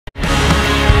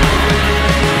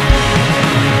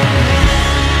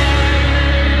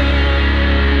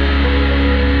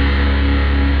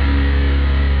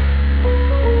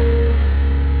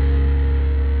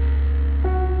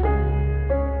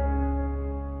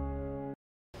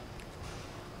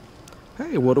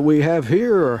Hey, what do we have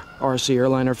here, RC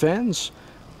Airliner fans?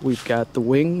 We've got the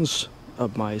wings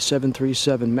of my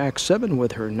 737 MAX 7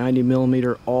 with her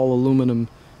 90mm all aluminum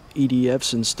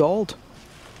EDFs installed.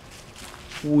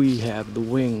 We have the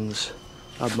wings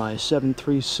of my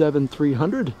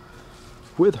 737-300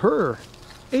 with her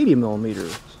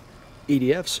 80mm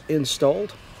EDFs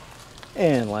installed.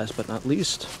 And last but not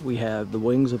least, we have the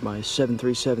wings of my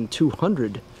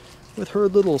 737-200 with her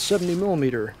little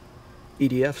 70mm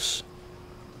EDFs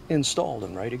installed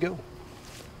and ready to go.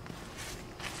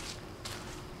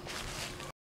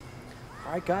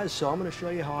 Alright guys, so I'm going to show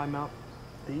you how I mount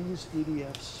these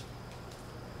EDFs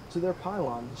to their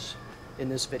pylons in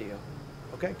this video.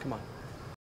 Okay, come on.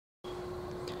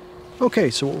 Okay,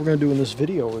 so what we're going to do in this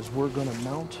video is we're going to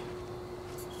mount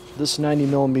this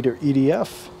 90mm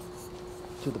EDF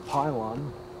to the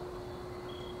pylon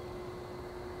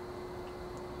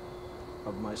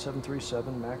of my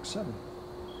 737 MAX 7.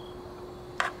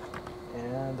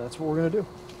 And that's what we're going to do.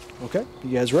 Okay,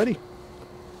 you guys ready?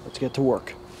 Let's get to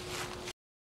work.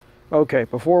 Okay,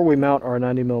 before we mount our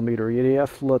 90mm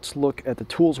EDF, let's look at the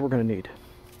tools we're going to need.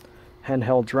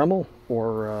 Handheld Dremel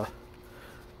or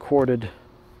corded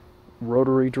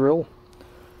rotary drill,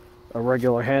 a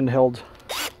regular handheld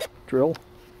drill,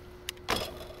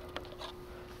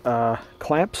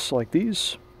 clamps like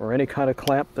these, or any kind of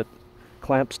clamp that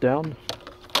clamps down,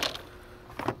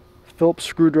 Phillips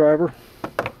screwdriver,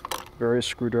 various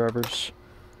screwdrivers,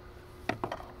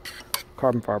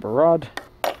 carbon fiber rod,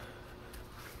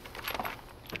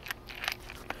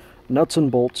 nuts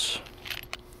and bolts.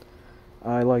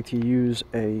 I like to use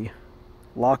a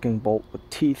locking bolt with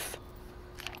teeth,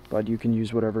 but you can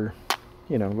use whatever,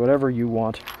 whatever you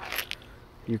want.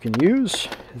 You can use.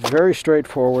 It's very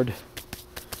straightforward.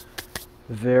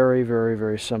 Very, very,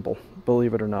 very simple.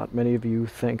 Believe it or not. Many of you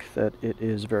think that it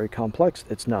is very complex.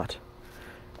 It's not.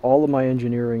 All of my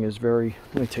engineering is very...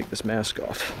 Let me take this mask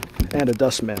off. And a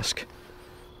dust mask.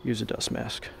 Use a dust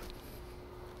mask.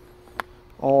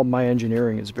 All of my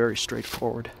engineering is very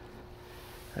straightforward.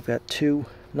 I've got two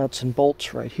nuts and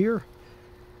bolts right here.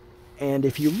 And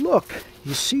if you look,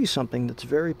 you see something that's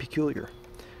very peculiar.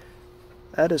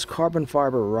 That is carbon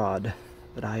fiber rod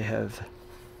that I have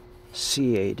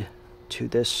CA'd to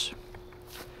this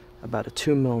about a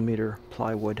 2mm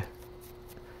plywood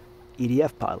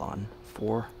EDF pylon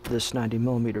for this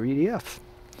 90mm EDF.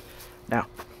 Now,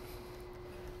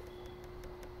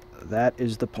 that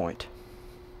is the point.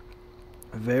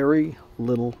 Very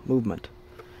little movement.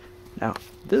 Now,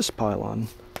 this pylon,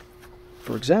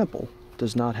 for example,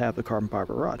 does not have the carbon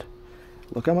fiber rod.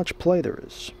 Look how much play there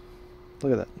is.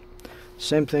 Look at that.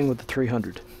 Same thing with the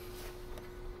 300.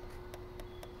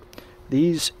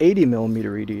 These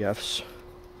 80mm EDFs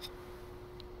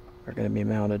are going to be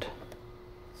mounted,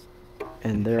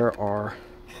 and there are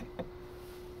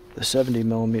the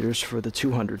 70mm for the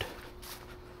 200,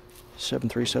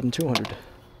 737-200.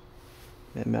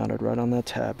 They're mounted right on that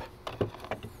tab.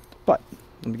 But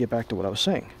let me get back to what I was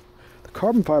saying. The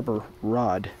carbon fiber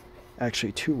rod,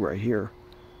 actually two right here,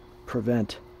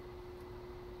 prevent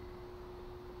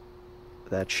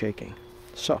that shaking.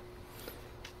 So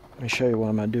let me show you what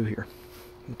I'm going to do here.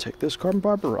 I'm going to take this carbon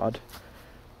fiber rod,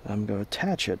 and I'm going to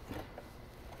attach it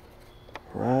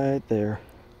right there,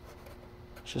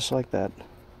 just like that,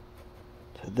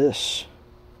 to this,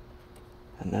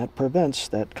 and that prevents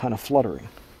that kind of fluttering.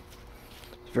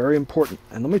 It's very important.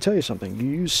 And let me tell you something. You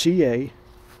use CA,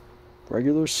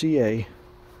 regular CA,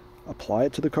 apply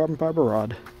it to the carbon fiber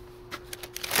rod,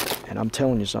 and I'm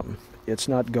telling you something, it's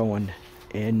not going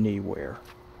anywhere.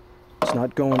 It's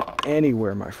not going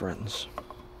anywhere, my friends.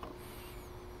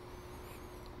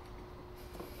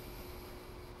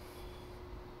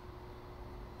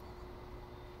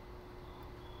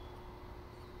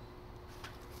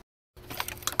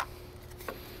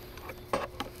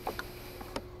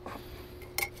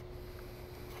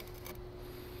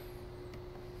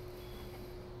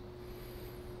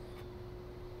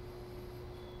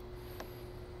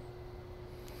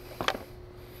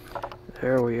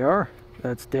 There we are.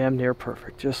 That's damn near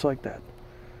perfect, just like that.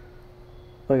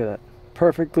 Look at that.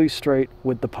 Perfectly straight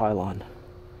with the pylon.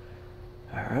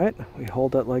 Alright, we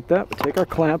hold that like that. We take our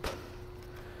clamp.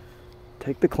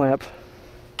 Take the clamp.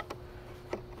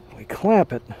 We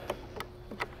clamp it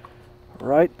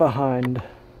right behind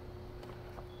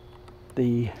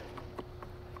the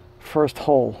first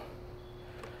hole,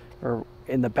 or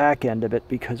in the back end of it,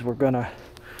 because we're going to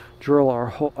drill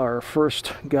our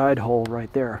first guide hole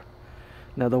right there.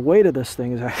 Now the weight of this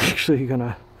thing is actually going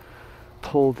to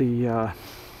pull the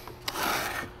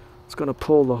it's going to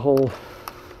pull the whole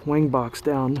wing box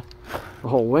down, the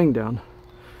whole wing down.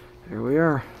 Here we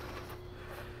are.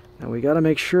 Now we got to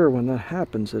make sure when that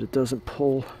happens that it doesn't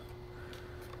pull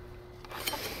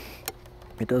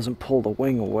the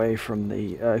wing away from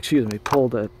the pull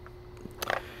the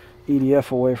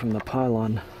EDF away from the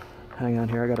pylon. Hang on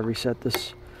here, I got to reset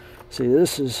this. See,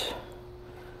 this is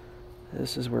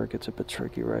where it gets a bit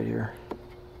tricky right here.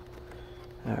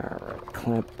 Alright,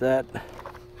 clamp that.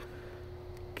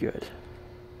 Good.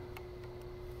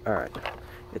 Alright,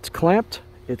 it's clamped,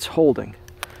 it's holding.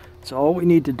 That's all we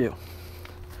need to do.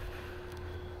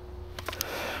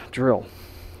 Drill.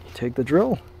 You take the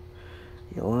drill,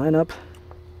 you line up,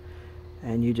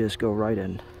 and you just go right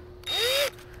in.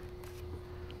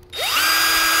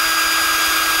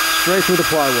 Straight through the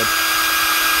plywood.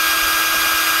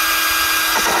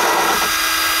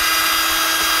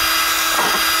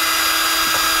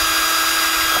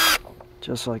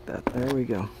 Just like that. There we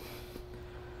go.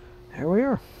 There we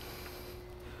are.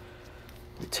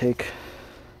 We take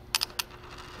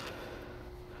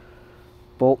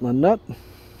bolt and a nut.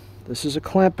 This is a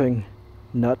clamping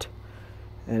nut,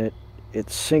 and it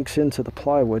sinks into the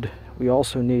plywood. We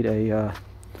also need a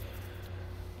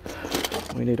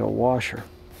washer.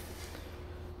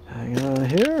 Hang on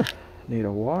here. Need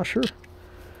a washer,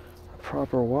 a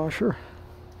proper washer.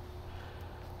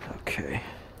 Okay.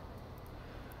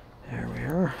 There we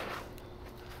are.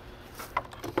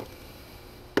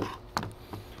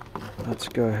 Let's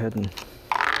go ahead and,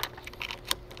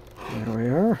 there we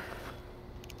are.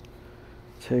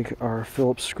 Take our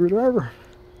Phillips screwdriver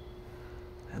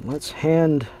and let's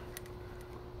hand,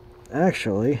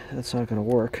 actually that's not going to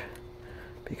work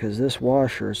because this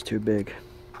washer is too big.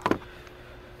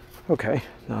 Okay,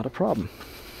 not a problem.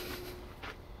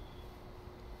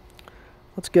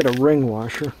 Let's get a ring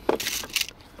washer.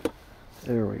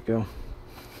 There we go.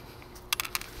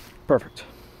 Perfect.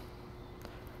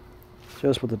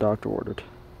 Just what the doctor ordered.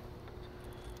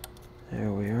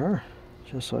 There we are.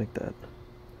 Just like that.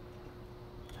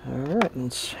 Alright,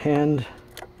 let's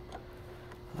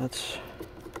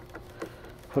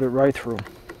put it right through.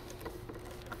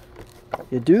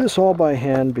 You do this all by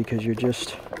hand because you're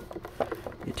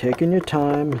taking your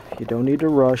time. You don't need to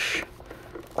rush.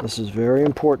 This is very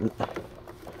important.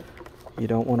 You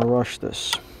don't want to rush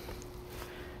this.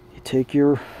 You take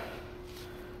your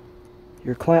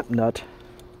clamp nut,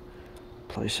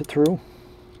 place it through,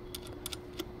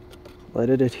 let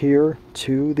it adhere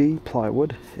to the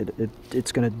plywood.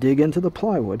 It's going to dig into the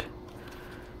plywood.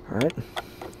 Alright?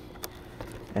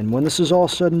 And when this is all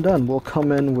said and done, we'll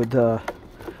come in with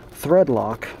thread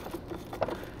lock,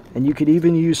 and you could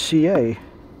even use CA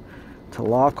to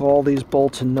lock all these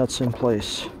bolts and nuts in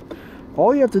place.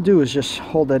 All you have to do is just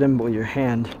hold that in with your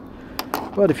hand,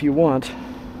 but if you want,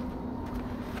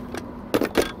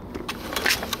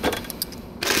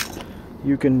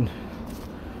 you can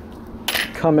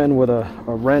come in with a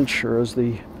wrench, or as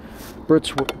the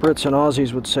Brits and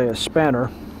Aussies would say, a spanner.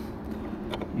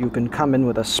 You can come in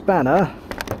with a spanner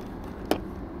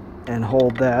and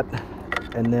hold that,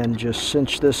 and then just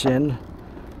cinch this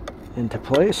into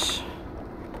place.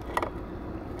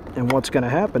 And what's going to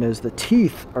happen is the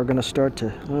teeth are going to start to,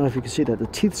 I don't know if you can see that, the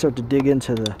teeth start to dig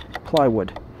into the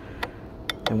plywood.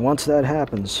 And once that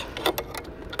happens,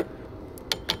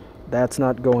 that's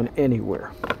not going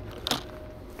anywhere.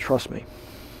 Trust me.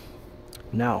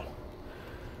 Now,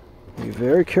 you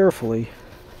very carefully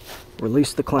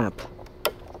release the clamp.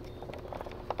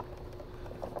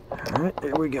 Alright,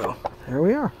 there we go. There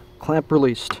we are. Clamp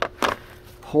released.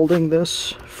 Holding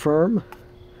this firm,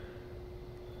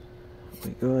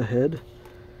 we go ahead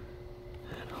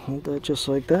and hold that just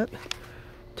like that.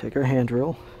 Take our hand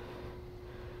drill.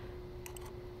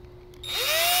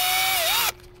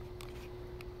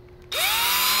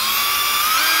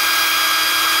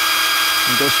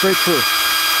 And go straight through.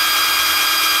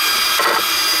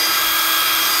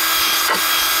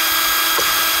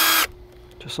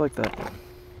 Just like that.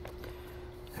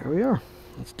 There we are.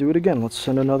 Let's do it again. Let's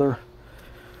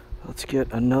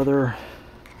get another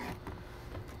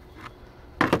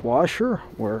washer,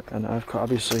 and I've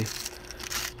obviously,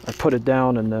 I put it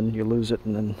down and then you lose it,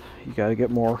 and then you got to get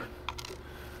more.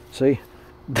 See,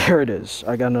 there it is.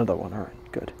 I got another one. All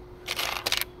right, good.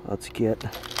 Let's get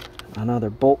another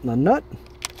bolt and a nut.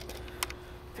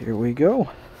 Here we go.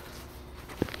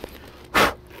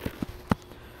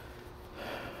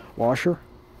 Washer,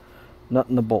 nut,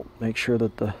 and the bolt. Make sure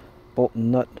that the bolt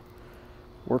and nut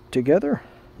work together.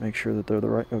 Make sure that they're the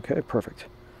right. Okay, perfect.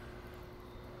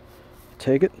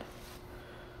 Take it,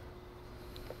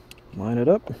 line it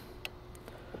up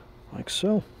like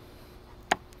so,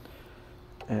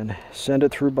 and send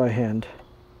it through by hand.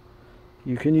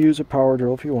 You can use a power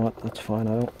drill if you want. That's fine.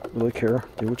 I don't really care.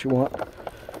 Do what you want.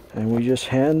 And we just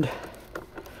hand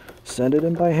send it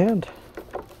in by hand.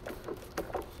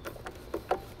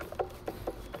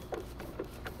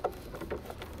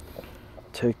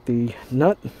 Take the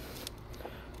nut,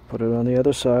 put it on the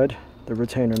other side, the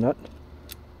retainer nut.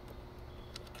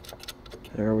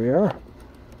 There we are.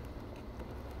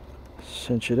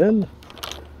 Cinch it in,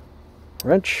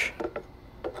 wrench.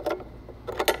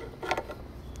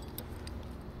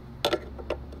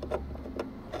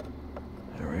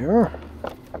 There we are.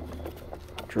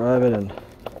 Drive it in.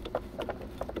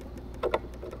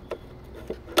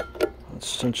 Let's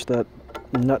cinch that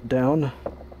nut down.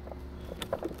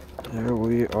 There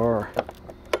we are.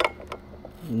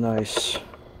 Nice.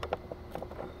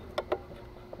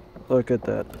 Look at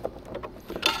that.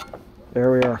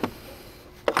 There we are.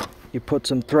 You put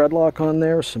some thread lock on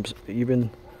there, some even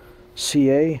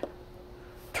CA.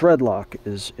 Thread lock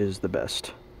is the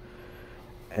best.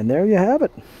 And there you have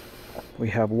it. We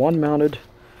have one mounted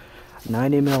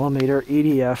 90mm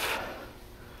EDF,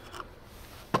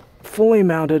 fully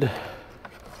mounted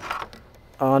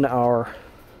on our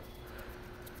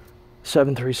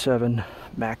 737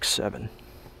 MAX 7.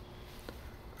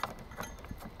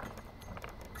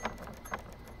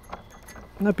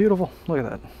 Isn't that beautiful? Look at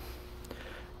that.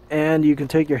 And you can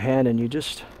take your hand and you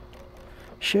just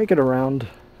shake it around,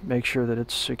 make sure that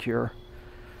it's secure.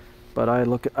 But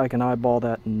I can eyeball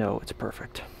that and know it's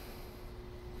perfect.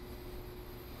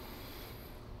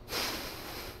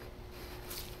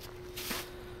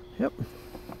 Yep.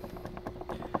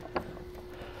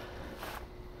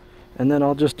 And then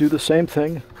I'll just do the same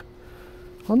thing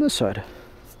on this side.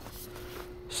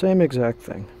 Same exact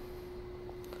thing.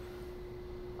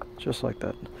 Just like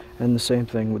that. And the same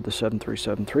thing with the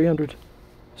 737-300.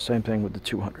 Same thing with the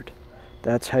 200.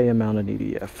 That's how you mount an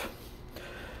EDF.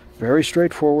 Very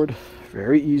straightforward,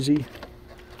 very easy.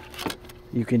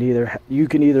 You can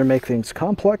either make things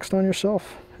complex on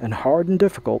yourself and hard and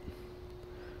difficult,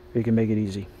 or you can make it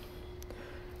easy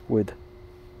with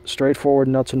straightforward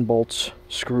nuts and bolts,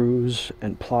 screws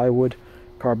and plywood,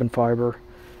 carbon fiber,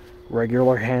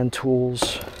 regular hand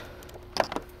tools,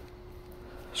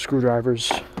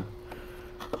 screwdrivers,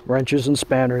 wrenches and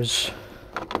spanners,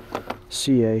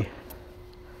 CA,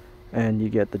 and you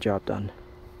get the job done.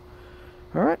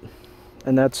 All right,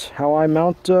 and that's how I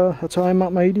mount. That's how I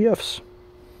mount my EDFs.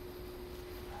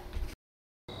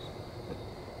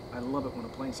 I love it when a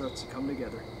plane starts to come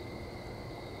together.